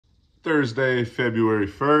Thursday, February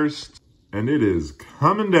 1st, and it is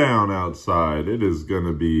coming down outside. It is going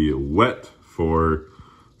to be wet for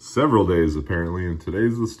several days apparently, and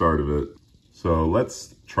today's the start of it. So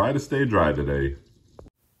let's try to stay dry today.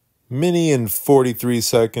 Mini in 43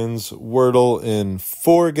 seconds, Wordle in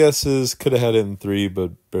 4 guesses, could have had it in 3,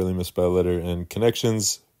 but barely missed by a letter, and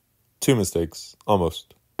connections, 2 mistakes,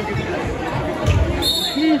 almost.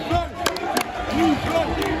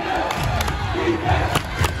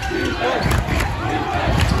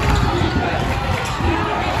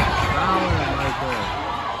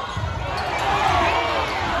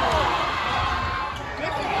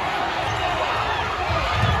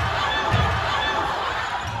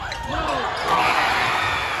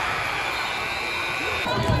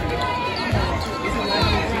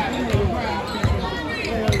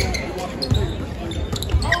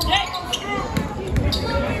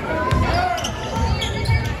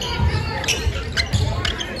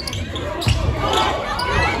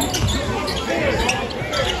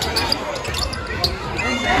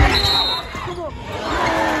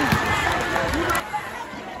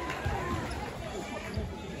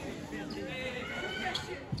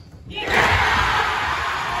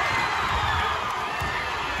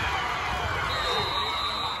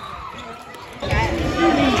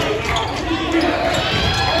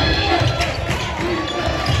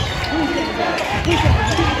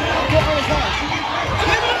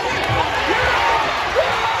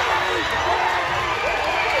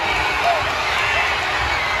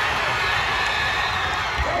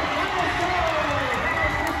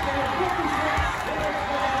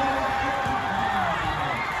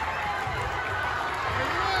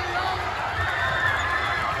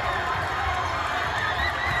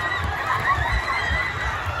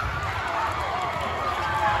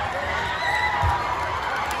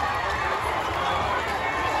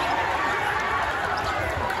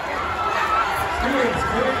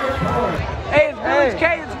 Hey, it's Village K.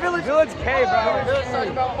 It's Village K,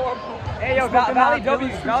 bro. Hey, yo, Valley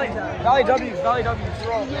W's, Valley W's.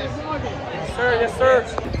 Yes, sir. Yes, sir.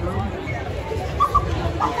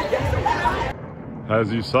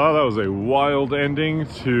 As you saw, that was a wild ending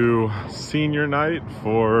to senior night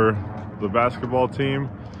for the basketball team.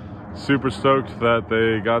 Super stoked that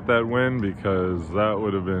they got that win, because that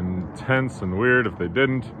would have been tense and weird if they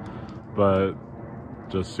didn't. But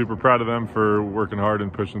just super proud of them for working hard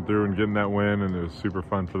and pushing through and getting that win, and it was super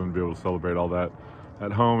fun for them to be able to celebrate all that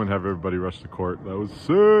at home and have everybody rush to court. That was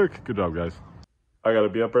sick. Good job, guys. I gotta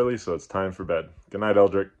be up early, so it's time for bed. Good night,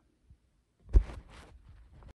 Eldrick.